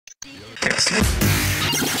We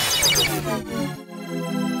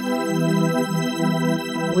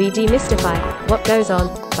demystify what goes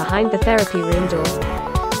on behind the therapy room door.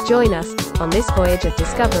 Join us on this voyage of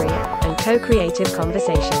discovery and co-creative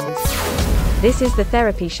conversations. This is The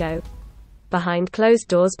Therapy Show, Behind Closed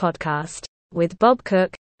Doors podcast, with Bob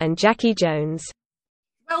Cook and Jacci Jones.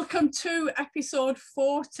 Welcome to episode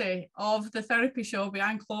 40 of The Therapy Show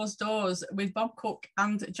Behind Closed Doors with Bob Cook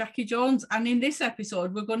and Jacci Jones. And in this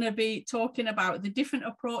episode, we're going to be talking about the different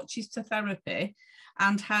approaches to therapy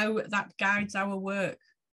and how that guides our work.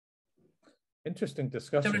 Interesting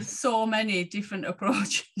discussion. There are so many different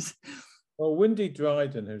approaches. Well, Wendy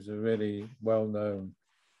Dryden, who's a really well-known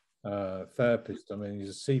therapist, I mean,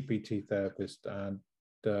 he's a CPT therapist, and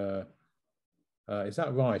is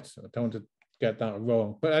that right? I don't want to get that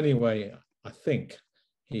wrong, but anyway, I think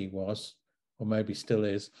he was, or maybe still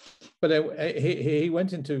is, but he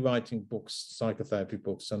went into writing books, psychotherapy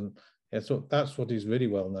books, and that's what he's really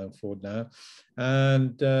well known for now.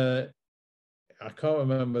 And I can't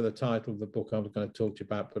remember the title of the book I'm going to talk to you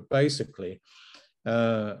about, but basically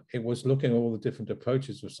it was looking at all the different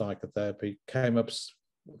approaches of psychotherapy. Came up,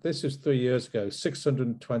 this was 3 years ago,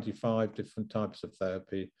 625 different types of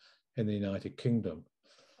therapy in the United Kingdom.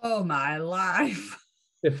 Oh my life.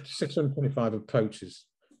 625 approaches,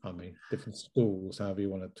 I mean, different schools, however you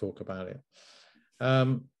want to talk about it.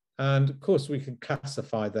 And of course, we can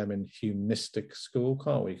classify them in humanistic school,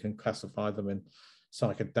 can't we? We can classify them in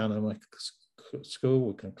psychodynamic school.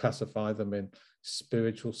 We can classify them in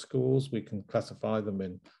spiritual schools. We can classify them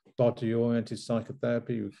in body-oriented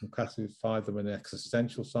psychotherapy. We can classify them in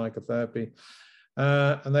existential psychotherapy.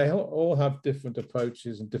 And they all have different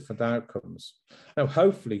approaches and different outcomes. Now,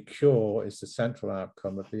 hopefully, cure is the central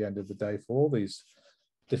outcome at the end of the day for all these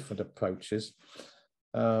different approaches.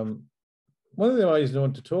 One of the ways I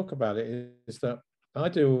want to talk about it is that I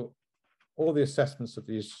do all the assessments of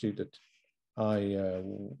the institute that I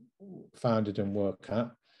founded and work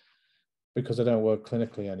at, because I don't work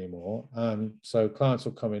clinically anymore. And so clients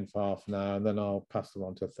will come in for half an hour and then I'll pass them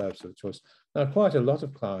on to a therapist of choice. Now, quite a lot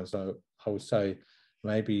of clients, I would say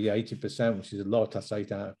maybe 80%, which is a lot, that's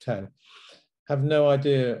 8 out of 10, have no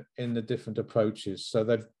idea in the different approaches. So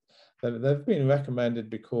they've been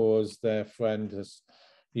recommended because their friend has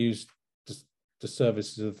used the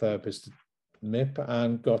services of the therapist MIP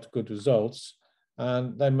and got good results.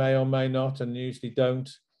 And they may or may not, and usually don't,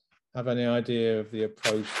 have any idea of the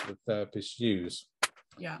approach that therapists use.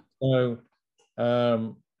 Yeah. So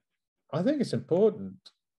I think it's important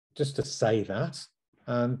just to say that,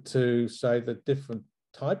 and to say that different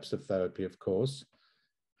types of therapy, of course,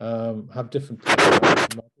 have different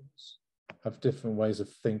models, have different ways of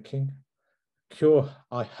thinking. Cure,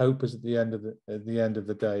 I hope, is at the end of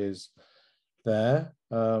the day is there,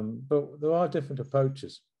 but there are different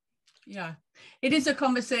approaches. Yeah, it is a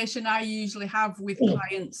conversation I usually have with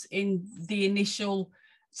clients in the initial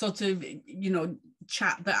sort of,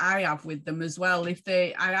 chat that I have with them as well.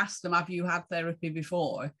 I ask them, have you had therapy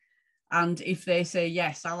before? And if they say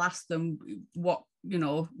yes, I'll ask them what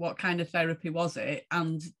kind of therapy was it?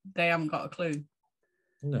 And they haven't got a clue.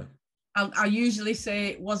 No. I usually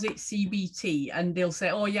say, was it CBT? And they'll say,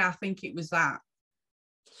 oh yeah, I think it was that.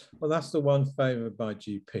 Well, that's the one favoured by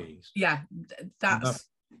GPs. Yeah,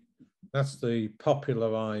 that's the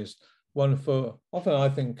popularized one. For often, I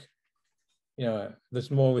think,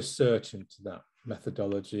 there's more research into that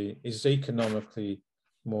methodology. Is economically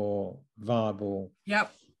more viable.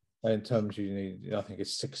 Yep. In terms, you need, I think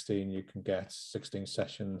it's 16. You can get 16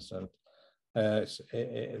 sessions, and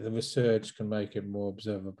the research can make it more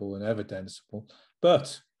observable and evidenceable.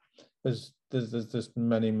 But there's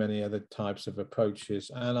many other types of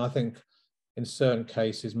approaches, and I think in certain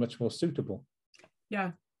cases much more suitable.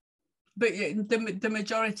 Yeah. But the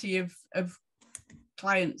majority of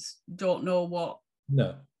clients don't know what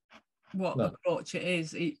approach it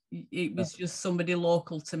is. It was just somebody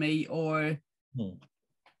local to me, or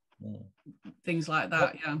things like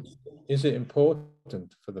that. Yeah. Is it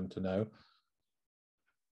important for them to know?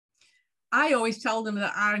 I always tell them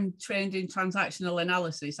that I'm trained in transactional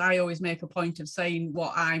analysis. I always make a point of saying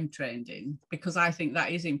what I'm trained in, because I think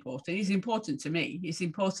that is important. It's important to me. It's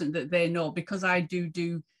important that they know, because I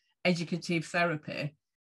do educative therapy.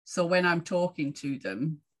 So when I'm talking to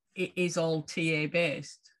them, it is all TA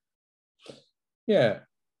based. Yeah,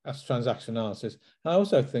 that's transactional analysis. I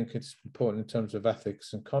also think it's important in terms of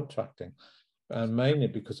ethics and contracting, and mainly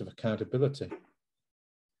because of accountability.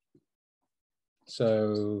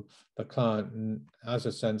 So the client has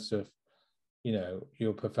a sense of,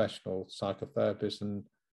 you're a professional psychotherapist, and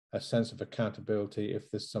a sense of accountability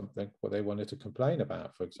if there's something what they wanted to complain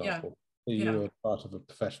about, for example. that you are part of a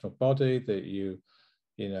professional body, that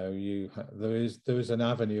there is an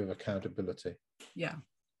avenue of accountability. Yeah.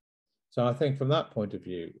 So I think from that point of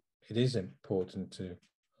view, it is important to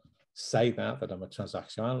say that I'm a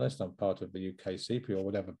transaction analyst, I'm part of the UKCP or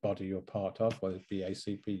whatever body you're part of, whether it be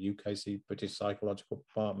ACP, UKC, British Psychological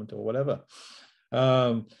Department or whatever.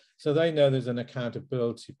 So they know there's an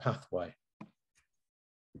accountability pathway.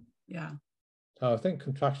 Yeah. So I think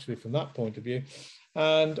contractually from that point of view,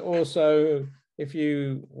 and also if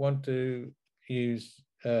you want to use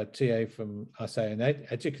TA from, I say, an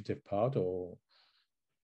educative part or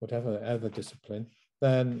whatever other discipline,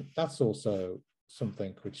 then that's also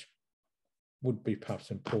something which would be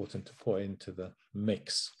perhaps important to put into the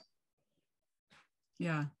mix.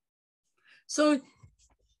 Yeah. So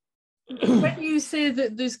when you say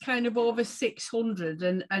that there's kind of over 600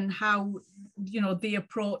 and how, the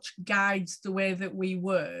approach guides the way that we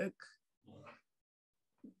work,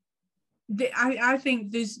 I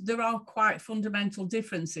think there are quite fundamental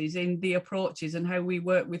differences in the approaches and how we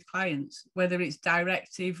work with clients, whether it's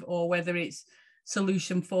directive or whether it's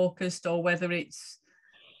solution focused or whether it's,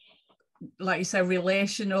 like you say,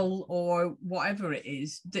 relational or whatever it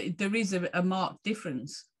is. There is a marked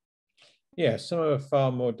difference. Yeah, some are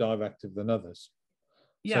far more directive than others.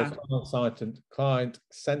 Yeah. So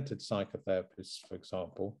client-centered psychotherapists, for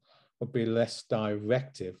example, would be less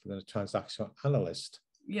directive than a transactional analyst.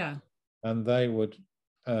 Yeah. And they would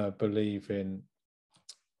believe in,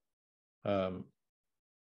 how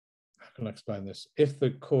can I explain this? If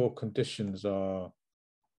the core conditions are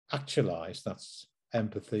actualized, that's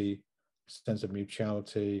empathy, sense of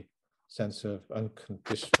mutuality, sense of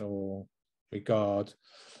unconditional regard,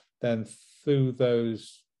 then through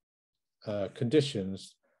those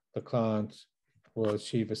conditions, the client will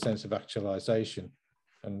achieve a sense of actualization,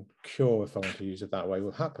 and cure, if I want to use it that way,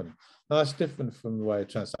 will happen. Now, that's different from the way a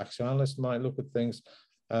transactional analyst might look at things.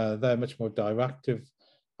 They're much more directive.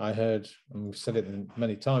 I heard, and we've said it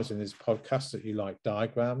many times in this podcast, that you like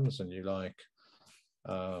diagrams and you like,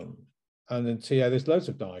 and in TA, there's loads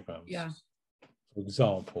of diagrams, for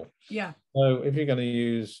example. Yeah. So if you're going to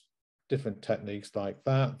use different techniques like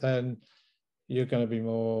that, then you're going to be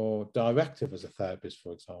more directive as a therapist,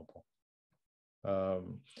 for example.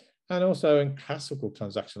 And also in classical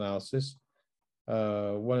transaction analysis,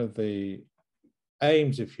 one of the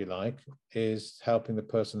aims, if you like, is helping the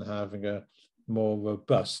person having a more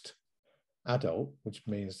robust adult, which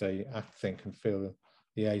means they act, think, and feel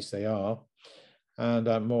the age they are, and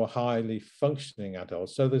a more highly functioning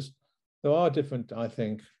adults. So there are different, I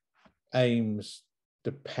think, aims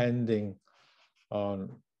depending on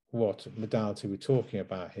what modality we're talking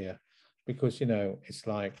about here, because it's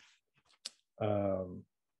like,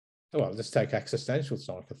 well, let's take existential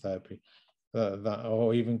psychotherapy,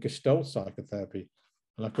 or even Gestalt psychotherapy,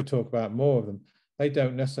 and I could talk about more of them. They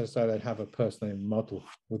don't necessarily have a personal model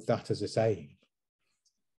with that as its aim.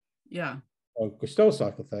 Yeah. Or Gestalt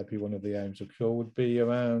psychotherapy, one of the aims of cure would be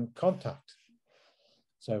around contact.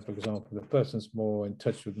 So, for example, the person's more in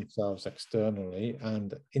touch with themselves externally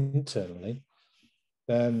and internally,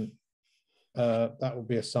 then that would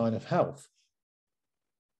be a sign of health.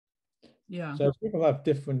 Yeah. So people have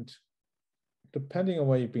different, depending on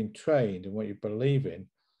where you've been trained and what you believe in,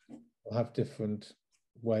 will have different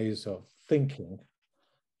ways of thinking,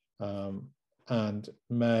 and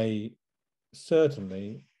may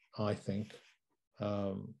certainly, I think,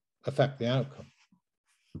 affect the outcome.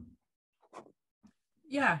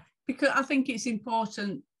 Yeah, because I think it's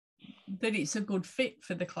important that it's a good fit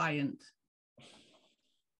for the client.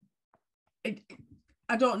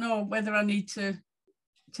 I don't know whether I need to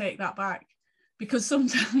take that back, because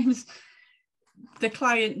sometimes the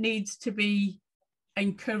client needs to be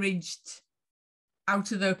encouraged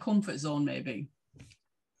out of their comfort zone, maybe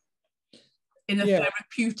in a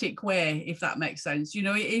therapeutic way, if that makes sense.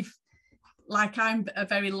 If, like, I'm a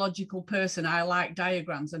very logical person, I like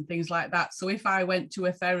diagrams and things like that. So if I went to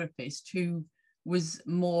a therapist who was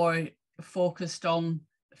more focused on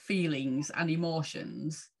feelings and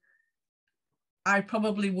emotions, I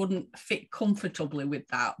probably wouldn't fit comfortably with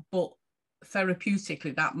that, but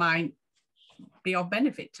therapeutically that might be of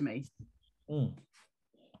benefit to me.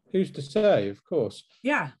 Who's to say, of course.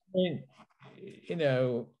 Yeah. I mean,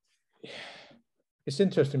 it's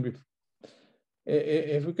interesting.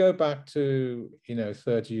 If we go back to,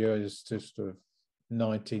 30 years to sort of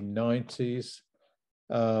 1990s,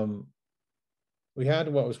 we had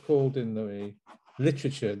what was called in the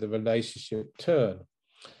literature the relationship turn.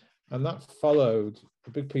 And that followed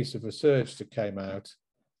a big piece of research that came out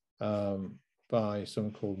by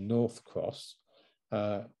someone called Northcross.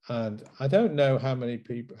 And I don't know how many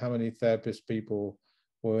therapist people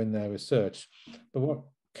were in their research. But what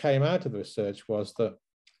came out of the research was that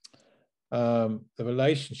the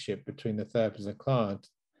relationship between the therapist and client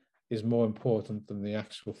is more important than the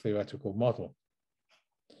actual theoretical model.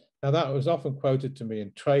 Now, that was often quoted to me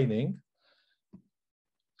in training.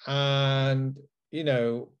 And, you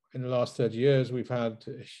know, in the last 30 years, we've had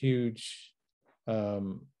a huge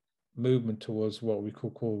movement towards what we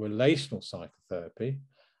call relational psychotherapy,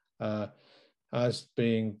 as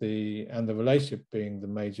being the relationship being the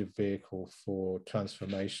major vehicle for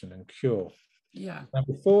transformation and cure. Yeah. Now,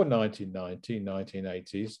 before 1990,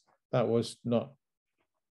 1980s, that was not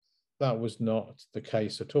the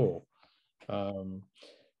case at all.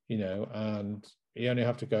 You know, and you only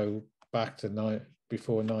have to go back to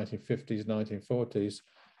before 1950s, 1940s,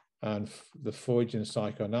 and the Freudian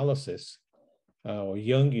psychoanalysis or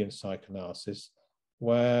Jungian psychoanalysis,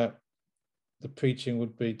 where the preaching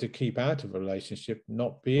would be to keep out of a relationship,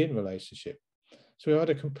 not be in relationship. So we had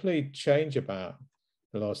a complete change about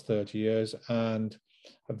the last 30 years, and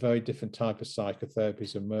a very different type of psychotherapy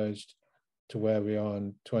has emerged to where we are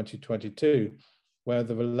in 2022, where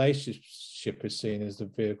the relationship is seen as the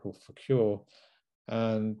vehicle for cure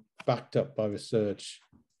and backed up by research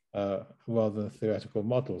rather than theoretical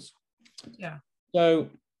models. Yeah. So,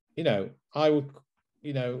 you know, I would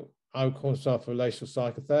call myself a relational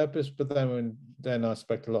psychotherapist, but then I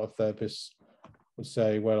expect a lot of therapists would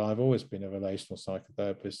say, well, I've always been a relational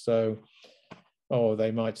psychotherapist. So, or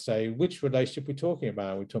they might say, which relationship we're talking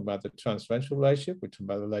about? We're talking about the transferential relationship, we're talking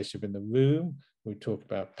about the relationship in the room, we talk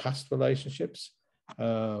about past relationships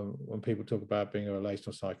when people talk about being a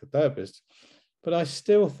relational psychotherapist. But I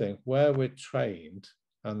still think where we're trained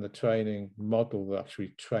and the training model we're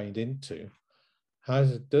actually trained into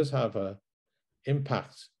does have an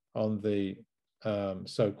impact on the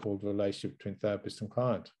so-called relationship between therapist and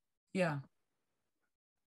client. Yeah.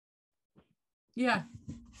 Yeah.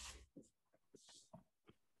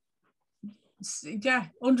 Yeah,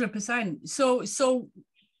 100%. So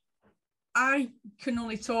I can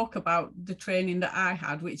only talk about the training that I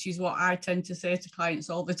had, which is what I tend to say to clients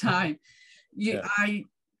all the time.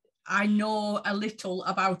 I know a little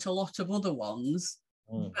about a lot of other ones,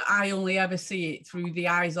 but I only ever see it through the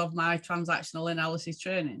eyes of my transactional analysis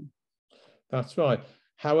training. That's right.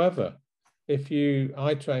 However,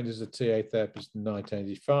 I trained as a TA therapist in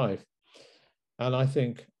 1985, and I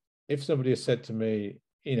think if somebody has said to me,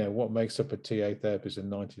 you know, what makes up a TA therapist in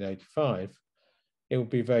 1985, it would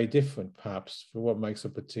be very different perhaps for what makes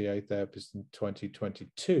up a TA therapist in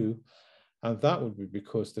 2022. And that would be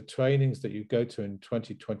because the trainings that you go to in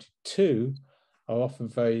 2022 are often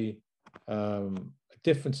very a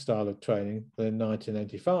different style of training than in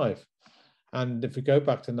 1985. And if we go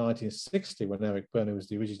back to 1960, when Eric Berne was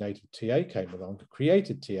the originator of TA, came along,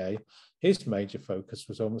 created TA, his major focus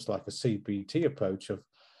was almost like a CBT approach of,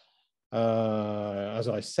 as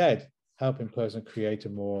I said, helping a person create a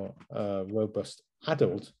more robust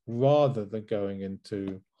adult rather than going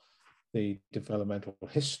into the developmental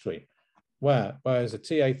history. Whereas a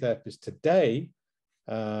TA therapist today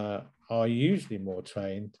are usually more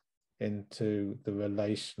trained into the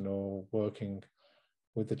relational, working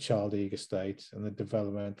with the child ego state and the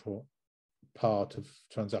developmental part of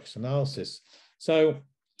transaction analysis. So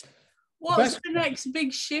what's the next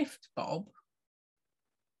big shift, Bob?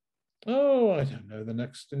 Oh, I don't know. The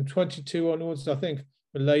next in 22 onwards, I think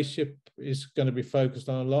relationship is going to be focused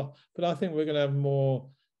on a lot, but I think we're going to have more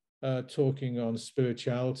talking on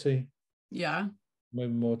spirituality. Yeah.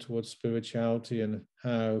 Moving more towards spirituality and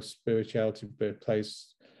how spirituality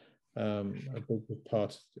plays a big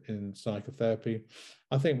part in psychotherapy.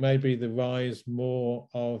 I think maybe the rise more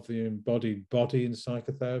of the embodied body in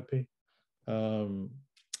psychotherapy. And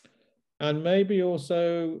maybe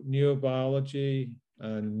also neurobiology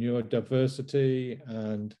and neurodiversity,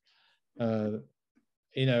 and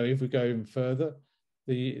you know, if we go even further,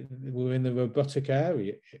 we're in the robotic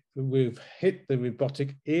area. We've hit the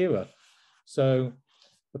robotic era. So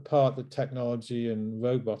the part that technology and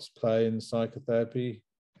robots play in psychotherapy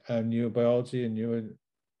and neurobiology and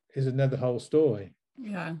is another whole story.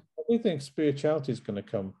 Yeah. I do think spirituality is going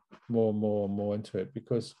to come more and more and more into it,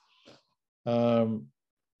 because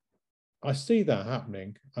I see that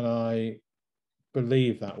happening, and I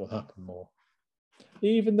believe that will happen more.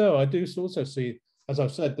 Even though I do also see, as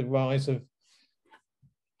I've said, the rise of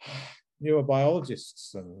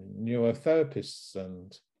neurobiologists and neurotherapists,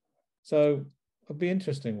 and so it'll be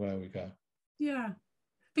interesting where we go. Yeah,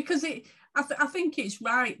 because I think it's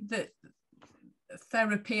right that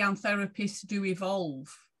therapy and therapists do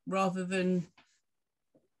evolve rather than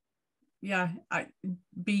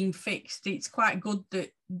being fixed. It's quite good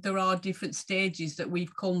that there are different stages that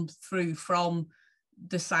we've come through from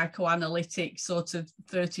the psychoanalytic sort of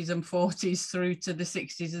 30s and 40s through to the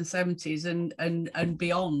 60s and 70s and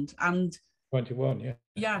beyond. And 21,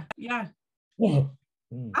 yeah. Yeah. Mm.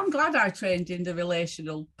 I'm glad I trained in the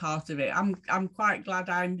relational part of it. I'm quite glad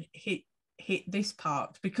I'm hit this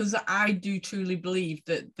part, because I do truly believe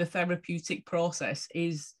that the therapeutic process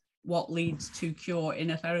is what leads to cure in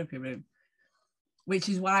a therapy room, which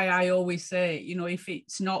is why I always say, you know, if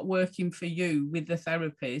it's not working for you with the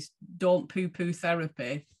therapist, don't poo-poo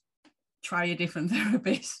therapy, try a different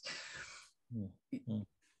therapist. Mm.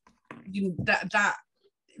 You know, that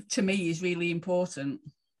to me is really important.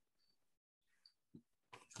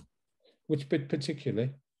 Which bit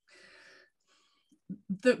particularly?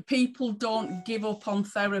 That people don't give up on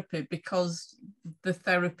therapy because the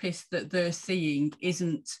therapist that they're seeing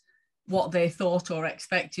isn't what they thought or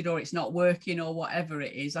expected, or it's not working, or whatever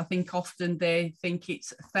it is. I think often they think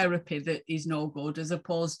it's therapy that is no good, as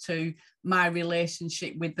opposed to my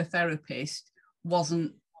relationship with the therapist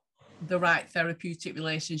wasn't the right therapeutic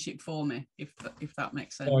relationship for me, if that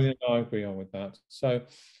makes sense. Oh, yeah, I agree on with that. So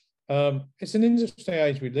it's an interesting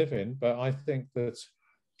age we live in, but I think that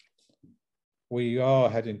we are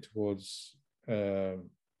heading towards, you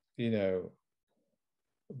know,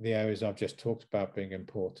 the areas I've just talked about being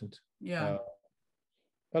important. Yeah.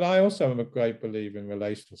 But I also am a great believer in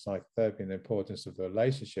relational psychotherapy and the importance of the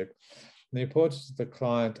relationship, and the importance of the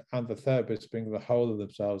client and the therapist bringing the whole of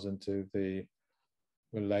themselves into the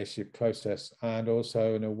relationship process, and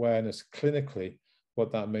also an awareness clinically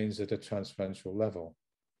what that means at a transferential level.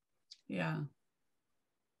 Yeah.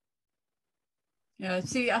 Yeah.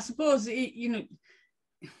 See, I suppose, you know,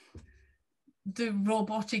 the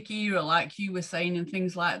robotic era, like you were saying, and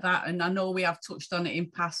things like that. And I know we have touched on it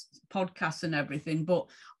in past podcasts and everything, but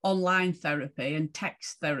online therapy and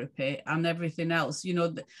text therapy and everything else, you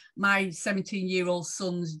know, my 17-year-old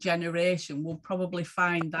son's generation will probably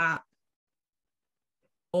find that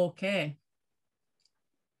okay.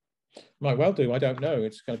 Might well do. I don't know.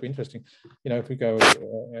 It's going to be interesting. You know, if we go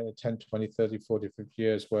 10, 20, 30, 40, 50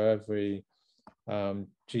 years where every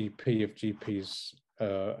GP of GPs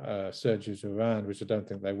surgeries around, which I don't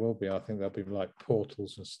think they will be. I think they'll be like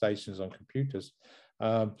portals and stations on computers.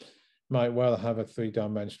 Might well have a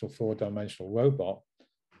 3-dimensional, 4-dimensional robot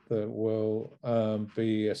that will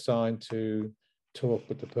be assigned to talk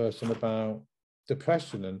with the person about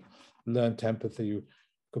depression, and learned empathy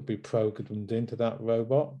could be programmed into that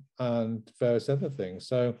robot and various other things.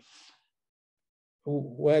 So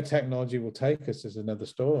where technology will take us is another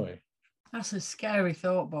story. That's a scary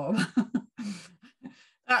thought, Bob.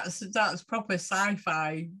 That's proper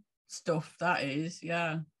sci-fi stuff, that is,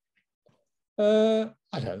 yeah. I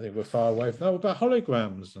don't think we're far away from that. About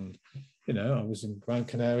holograms, and you know, I was in Gran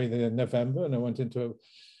Canaria in November, and I went into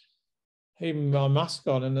even my mask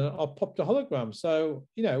on, and I popped a hologram. So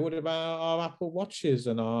you know, what about our Apple Watches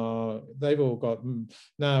and they've all got,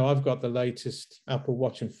 now I've got the latest Apple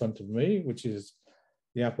Watch in front of me, which is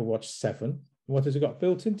the Apple Watch 7. What has it got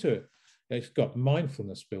built into it? It's got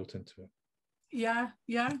mindfulness built into it. Yeah.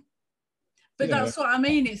 But that's what I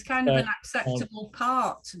mean. It's kind of an acceptable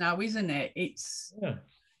part now, isn't it? It's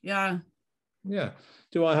yeah.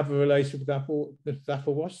 Do I have a relationship with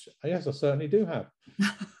Apple Watch? Yes, I certainly do have.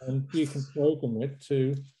 And you can program it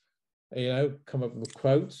to, you know, come up with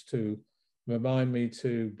quotes to remind me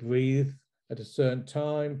to breathe at a certain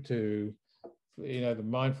time, to, you know, the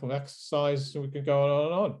mindful exercise, and we can go on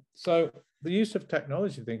and on. So the use of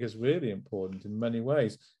technology, I think, is really important in many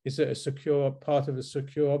ways. Is it a secure part of a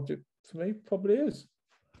secure object? For me, probably is.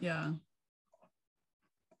 Yeah.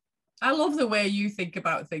 I love the way you think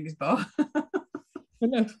about things, Bob.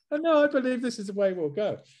 No, I believe this is the way we'll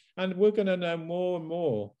go. And we're going to know more and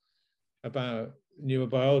more about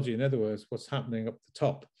neurobiology. In other words, what's happening up the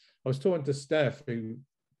top. I was talking to Steph, who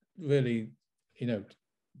really, you know,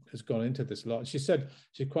 has gone into this a lot. She said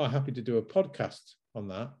she's quite happy to do a podcast on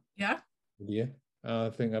that. Yeah. I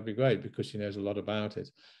think that'd be great because she knows a lot about it.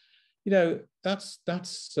 You know, that's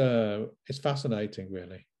it's fascinating,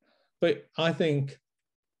 really. But I think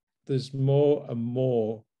there's more and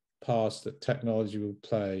more parts that technology will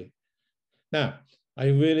play. Now, I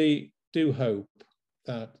really do hope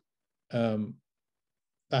that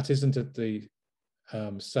that isn't at the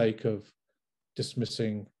sake of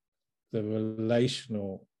dismissing the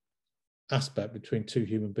relational aspect between two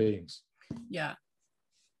human beings. Yeah.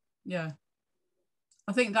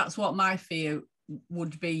 I think that's what my fear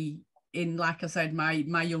would be in, like I said, my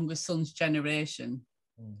younger son's generation.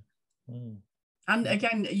 And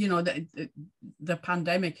again, you know, the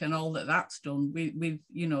pandemic and all that's done with,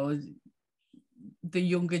 you know, the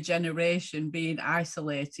younger generation being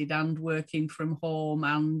isolated and working from home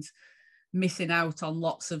and missing out on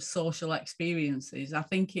lots of social experiences. I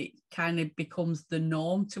think it kind of becomes the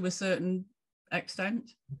norm to a certain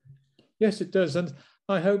extent. Yes, it does. And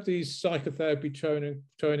I hope these psychotherapy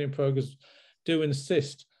training programs do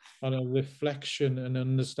insist on a reflection and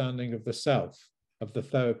understanding of the self, of the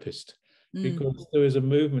therapist, because there is a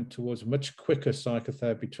movement towards much quicker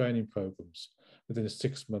psychotherapy training programs within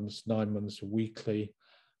 6 months, 9 months, weekly,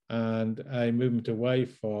 and a movement away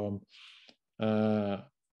from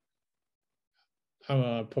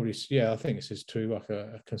probably, yeah, I think this is true. I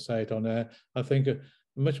can say it on air. I think a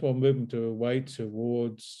much more movement away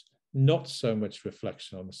towards not so much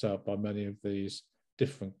reflection on the self by many of these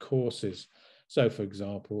different courses. So, for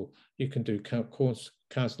example, you can do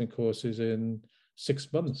counselling courses in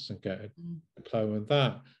 6 months and get a diploma in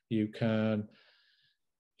that. You can,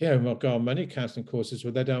 I've gone many counselling courses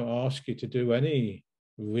where they don't ask you to do any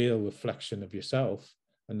real reflection of yourself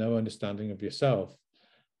and no understanding of yourself.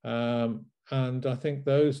 And I think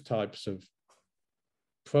those types of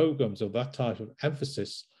programs or that type of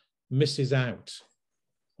emphasis misses out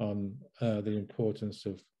on the importance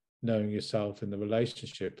of knowing yourself in the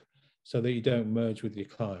relationship so that you don't merge with your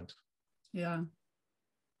client. Yeah.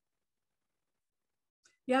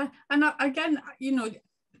 Yeah. And again,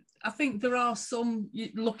 I think there are some,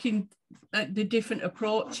 looking at the different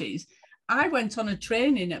approaches. I went on a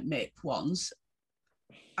training at MIP once.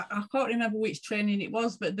 I can't remember which training it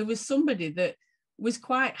was, but there was somebody that was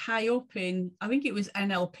quite high up in, I think it was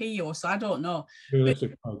NLP or so, I don't know.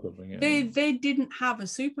 Realistic programming, yeah. They didn't have a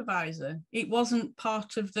supervisor. It wasn't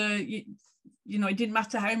part of the, it didn't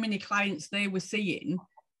matter how many clients they were seeing,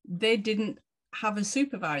 they didn't have a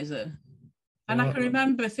supervisor. And I can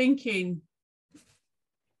remember thinking,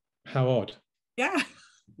 how odd. Yeah,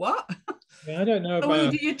 what? Yeah, I don't know about.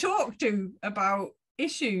 Who do you talk to about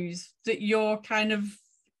issues that you're kind of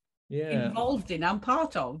involved in and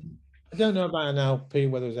part of? I don't know about NLP,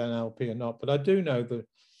 whether it's NLP or not, but I do know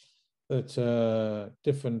that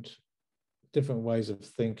different ways of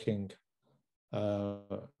thinking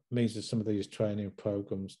means that some of these training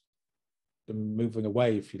programs are moving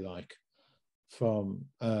away, if you like, from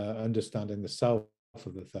understanding the self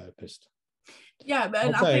of the therapist. Yeah,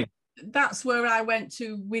 and I think that's where I went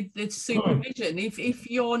to with the supervision. If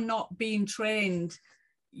you're not being trained,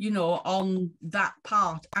 on that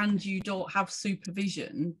part and you don't have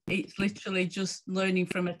supervision, it's literally just learning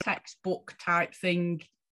from a textbook type thing.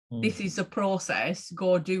 This is a process,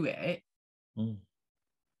 go do it.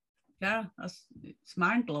 Yeah, it's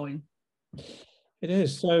mind-blowing. It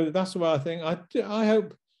is. So that's why I think I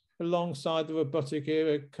hope alongside the robotic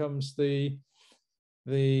era comes the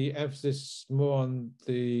emphasis more on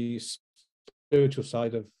the spiritual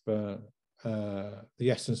side of the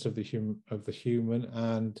essence of the human,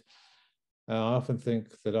 and I often think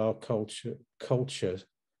that our culture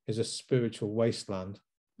is a spiritual wasteland,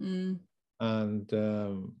 and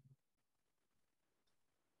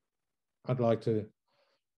I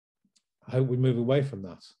hope we move away from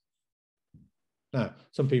that. Now,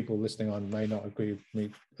 some people listening on may not agree with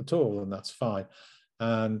me at all, and that's fine.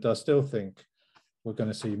 And I still think we're going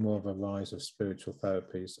to see more of a rise of spiritual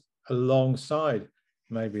therapies alongside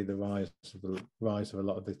maybe the rise of a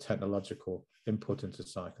lot of the technological input into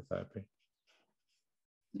psychotherapy.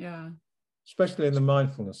 Yeah. Especially in the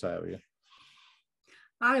mindfulness area.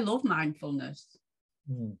 I love mindfulness.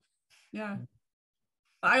 Yeah.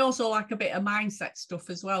 But I also like a bit of mindset stuff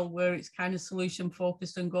as well, where it's kind of solution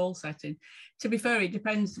focused and goal setting. To be fair, it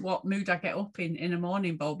depends what mood I get up in a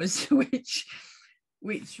morning, Bob, as to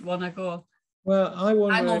which one I go. Well,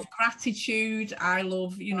 I love gratitude. I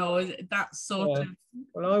love, that sort of.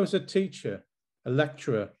 Well, I was a teacher, a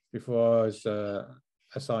lecturer before I was a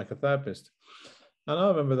psychotherapist. And I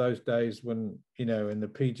remember those days when, in the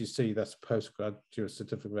PGC, that's postgraduate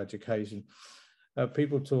certificate of education,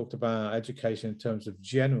 people talked about education in terms of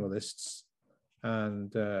generalists.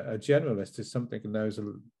 And a generalist is something who knows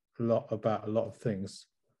a lot about a lot of things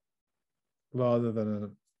rather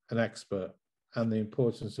than an expert. And the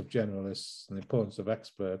importance of generalists and the importance of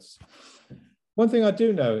experts. One thing I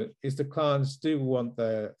do know is the clients do want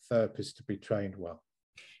their therapist to be trained well.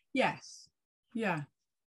 Yes. Yeah.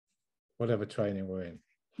 Whatever training we're in.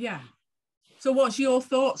 Yeah. So what's your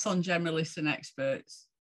thoughts on generalists and experts?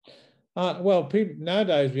 Well, people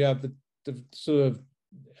nowadays we have the sort of,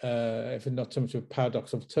 if not so much of a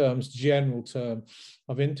paradox of terms, general term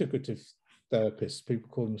of integrative therapists. People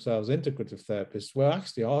call themselves integrative therapists. Well,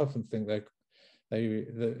 actually, I often think they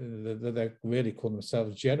really call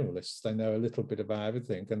themselves generalists. They know a little bit about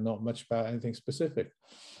everything and not much about anything specific.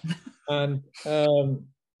 And I'm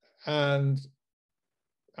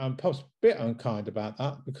perhaps a bit unkind about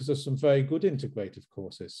that because there's some very good integrative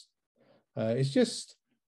courses. It's just,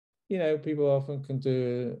 you know, people often can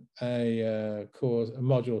do a course, a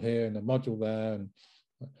module here and a module there, and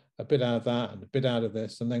a bit out of that and a bit out of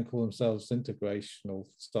this, and then call themselves integrational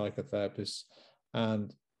psychotherapists.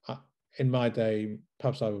 And in my day,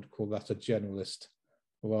 perhaps I would call that a generalist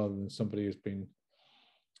rather than somebody who's been,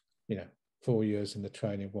 you know, 4 years in the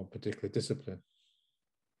training of one particular discipline.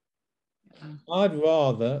 I'd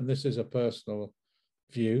rather, and this is a personal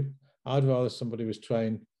view, I'd rather somebody was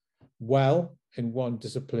trained well in one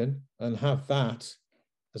discipline and have that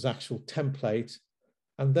as actual template,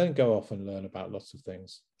 and then go off and learn about lots of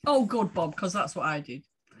things. Oh, good, Bob, because that's what I did.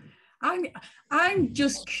 I'm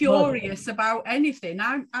just curious about anything.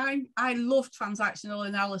 I love transactional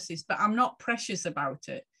analysis, but I'm not precious about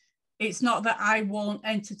it. It's not that I won't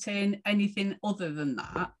entertain anything other than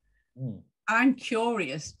that. I'm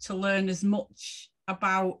curious to learn as much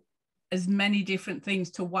about as many different things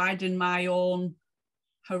to widen my own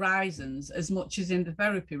horizons as much as in the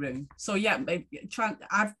therapy room. So yeah,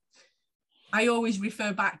 I always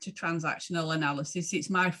refer back to transactional analysis. It's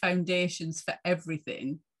my foundations for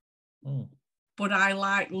everything. But I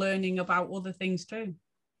like learning about other things too.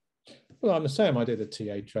 Well, I'm the same. I did a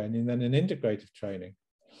TA training, then an integrative training.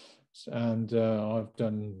 And I've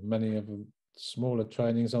done many of the smaller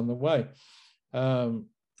trainings on the way.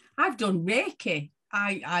 I've done Reiki.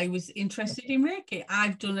 I was interested in Reiki.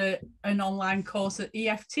 I've done an online course at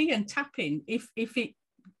EFT and tapping. If it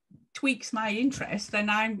tweaks my interest, then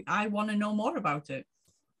I want to know more about it.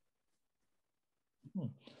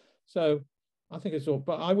 So I think it's all,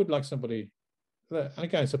 but I would like somebody, and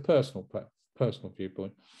again, it's a personal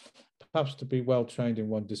viewpoint, perhaps to be well trained in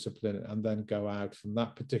one discipline and then go out from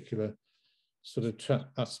that particular sort of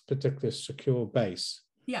that particular secure base.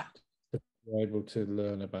 Yeah. To be able to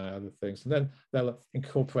learn about other things, and then they'll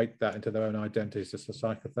incorporate that into their own identities as a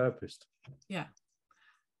psychotherapist. Yeah.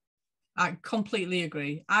 I completely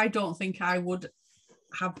agree. I don't think I would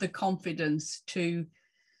have the confidence to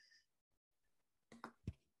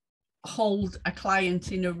hold a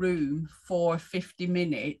client in a room for 50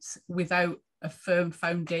 minutes without a firm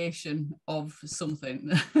foundation of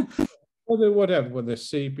something. whether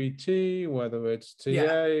it's CBT, whether it's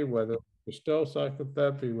TA, whether it's Gestalt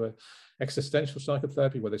psychotherapy, whether existential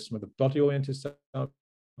psychotherapy, whether it's some of the body-oriented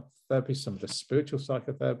psychotherapy, some of the spiritual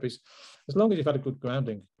psychotherapies, as long as you've had a good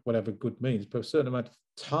grounding, whatever good means, but a certain amount of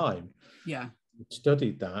time, you've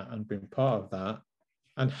studied that and been part of that,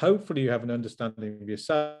 and hopefully you have an understanding of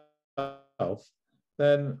yourself,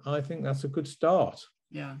 then I think that's a good start.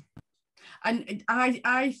 Yeah. And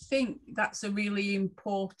I think that's a really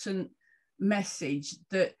important message,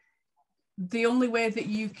 that the only way that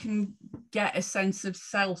you can get a sense of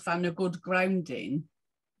self and a good grounding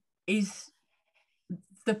is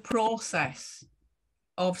the process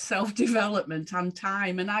of self-development and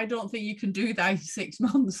time. And I don't think you can do that in 6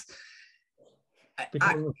 months.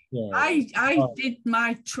 I did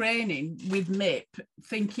my training with MIP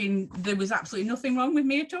thinking there was absolutely nothing wrong with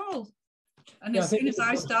me at all. And as soon as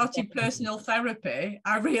I started personal therapy,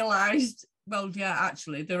 I realized, well, yeah,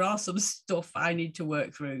 actually, there are some stuff I need to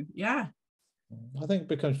work through. Yeah. I think it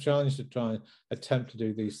becomes challenging to try and attempt to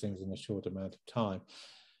do these things in a short amount of time.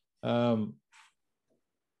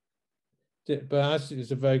 But actually,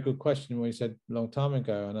 it's a very good question when you said a long time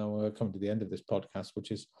ago, and we're coming to the end of this podcast,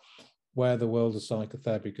 which is where the world of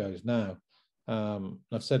psychotherapy goes now.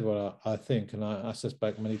 I've said what I think, and I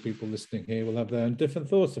suspect many people listening here will have their own different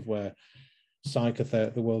thoughts of where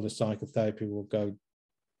the world of psychotherapy will go.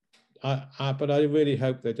 But I really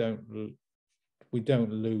hope we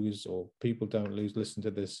don't lose, or people don't lose, listen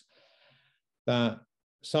to this, that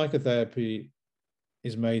psychotherapy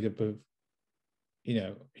is made up of, you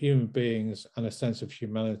know, human beings and a sense of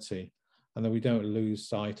humanity, and that we don't lose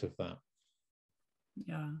sight of that.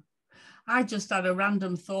 Yeah. I just had a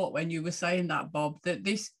random thought when you were saying that, Bob, that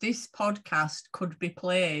this podcast could be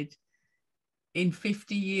played in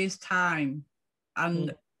 50 years' time.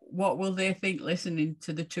 And what will they think listening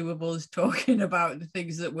to the two of us talking about the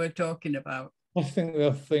things that we're talking about? I think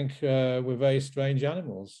they'll think we're very strange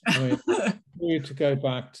animals. I mean, if we were to go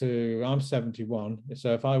back to, I'm 71,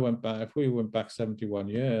 so if we went back 71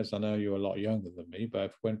 years, I know you're a lot younger than me, but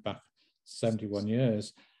if we went back 71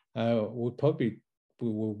 years, we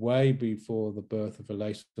were way before the birth of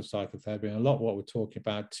relational psychotherapy, and a lot of what we're talking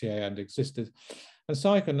about TA and existed. And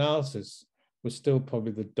psychoanalysis was still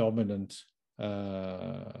probably the dominant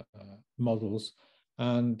models,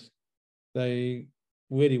 and they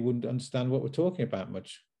really wouldn't understand what we're talking about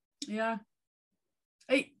much. Yeah.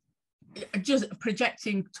 Just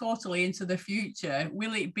projecting totally into the future,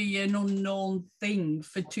 will it be an unknown thing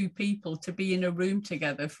for two people to be in a room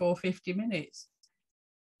together for 50 minutes?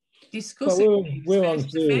 discuss it. We're on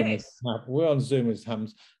face to Zoom. face. We're on Zoom as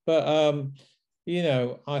happens. But you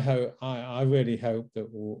know, I really hope that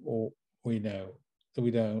we know that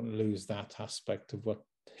we don't lose that aspect of what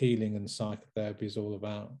healing and psychotherapy is all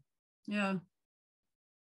about. Yeah.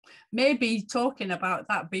 Maybe talking about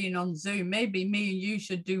that being on Zoom, maybe me and you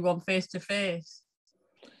should do one face to face.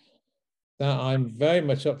 That I'm very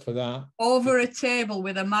much up for that. Over a table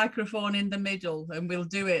with a microphone in the middle, and we'll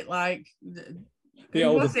do it like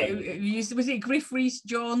was it Griff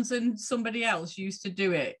Rhys-Jones and somebody else used to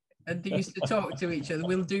do it, and they used to talk to each other.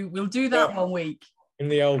 We'll do that one week. In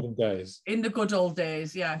the olden days. In the good old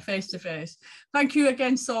days, yeah, face to face. Thank you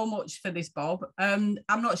again so much for this, Bob. I'm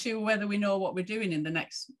not sure whether we know what we're doing in the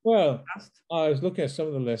next. Well, podcast. I was looking at some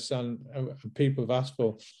of the lists, and people have asked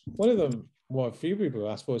for. One of them, what a few people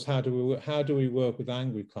have asked for, is how do we work with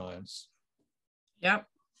angry clients? Yep.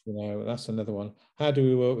 You know, that's another one. How do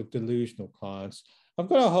we work with delusional clients? I've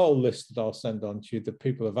got a whole list that I'll send on to you that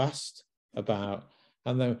people have asked about,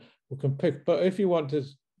 and then we can pick. But if you want to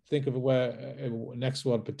think of where next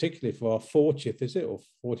one, particularly for our 40th, is it, or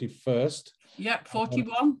 41st? Yep,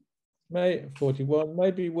 41. 41.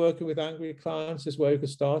 Maybe working with angry clients is where you could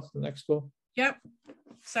start. The next one. Yep,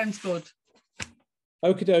 sounds good.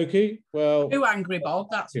 Okie dokie. Well, too angry, Bob.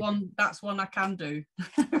 That's one I can do.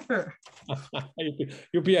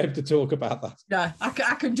 You'll be able to talk about that. Yeah,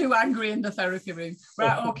 I can do angry in the therapy room.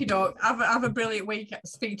 Right, okie doke. Have a brilliant week.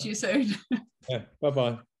 Speak to you soon. Yeah.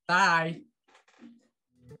 Bye-bye. Bye.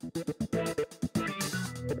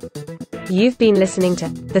 You've been listening to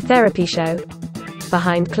The Therapy Show,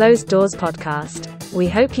 Behind Closed Doors podcast. We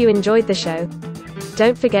hope you enjoyed the show.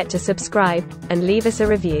 Don't forget to subscribe and leave us a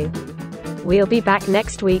review. We'll be back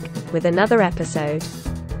next week with another episode.